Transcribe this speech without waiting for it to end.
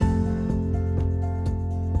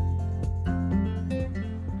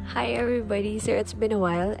Hi everybody, so it's been a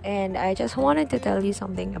while and I just wanted to tell you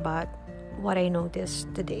something about what I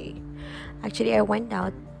noticed today. Actually, I went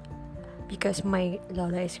out because my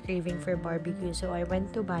lola is craving for barbecue, so I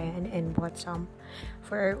went to Bayan and bought some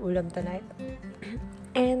for our ulam tonight.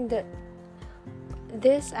 And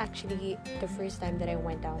this actually the first time that I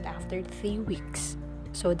went out after 3 weeks.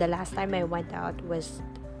 So the last time I went out was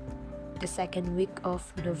the second week of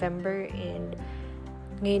November, and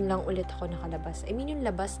ngayon lang ulit ako nakalabas. I mean, yung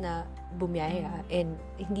labas na bumiyahe and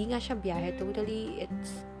hindi nga siya biyahe totally,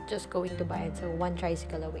 it's just going to Bayan, so one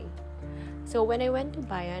tricycle away. So when I went to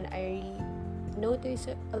Bayan, I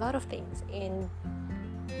noticed a lot of things, and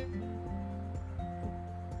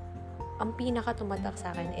ang pinaka tumatak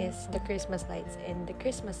sa akin is the Christmas lights and the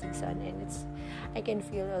Christmas season, and I can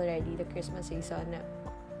feel already the Christmas season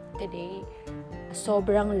today.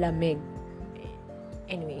 Sobrang lamig.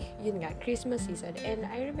 Anyway, yun nga, Christmas season. And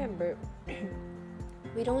I remember,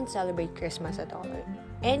 we don't celebrate Christmas at all.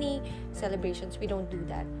 Any celebrations, we don't do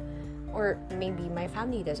that. Or maybe my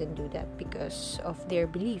family doesn't do that because of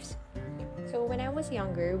their beliefs. So when I was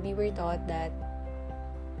younger, we were taught that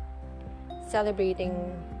celebrating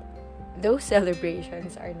those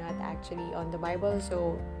celebrations are not actually on the Bible.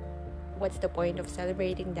 So what's the point of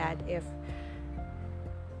celebrating that if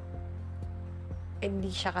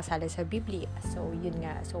hindi siya kasali sa Biblia? So yun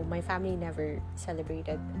nga, so my family never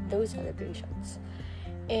celebrated those celebrations.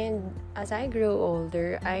 And as I grow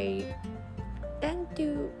older, I tend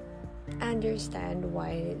to understand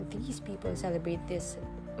why these people celebrate these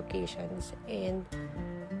occasions. And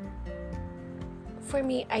for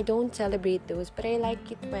me, I don't celebrate those, but I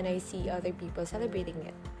like it when I see other people celebrating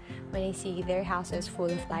it, when I see their houses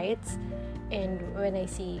full of lights, and when I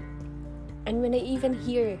even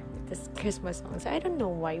hear this Christmas songs. I don't know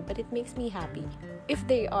why, but it makes me happy if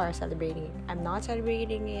they are celebrating it. I'm not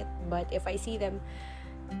celebrating it, but if I see them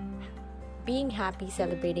being happy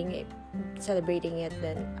celebrating it,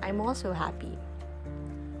 then I'm also happy.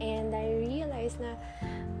 And I realize na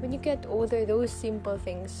when you get older, those simple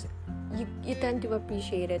things you tend to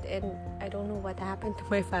appreciate it. And I don't know what happened to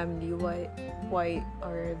my family. Why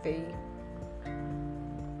are they?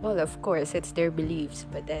 Well, of course, it's their beliefs,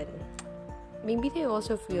 but then maybe they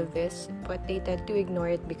also feel this, but they tend to ignore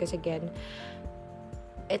it because, again,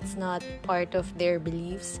 it's not part of their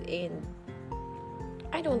beliefs, and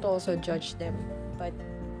I don't also judge them. But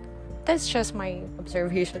that's just my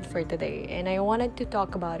observation for today, and I wanted to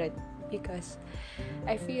talk about it because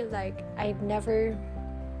I feel like I've never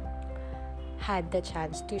had the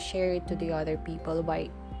chance to share it to the other people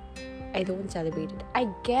why I don't celebrate it. I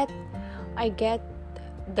get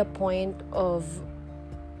the point of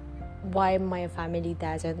why my family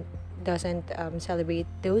doesn't celebrate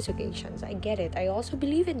those occasions. I get it. I also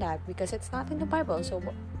believe in that because it's not in the Bible. So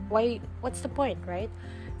what's the point, right?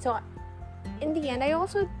 So in the end, I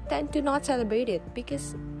also tend to not celebrate it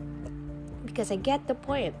because I get the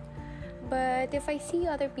point. But if I see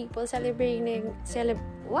other people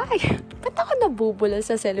why? Ba't ako nabubula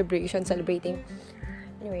sa celebrating?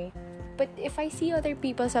 Anyway, but if I see other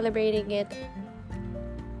people celebrating it,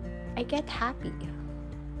 I get happy.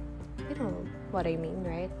 You know what I mean,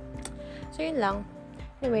 right? So yun lang.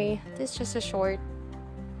 Anyway, this is just a short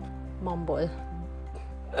mumble.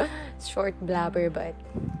 Short blabber, but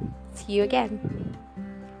see you again.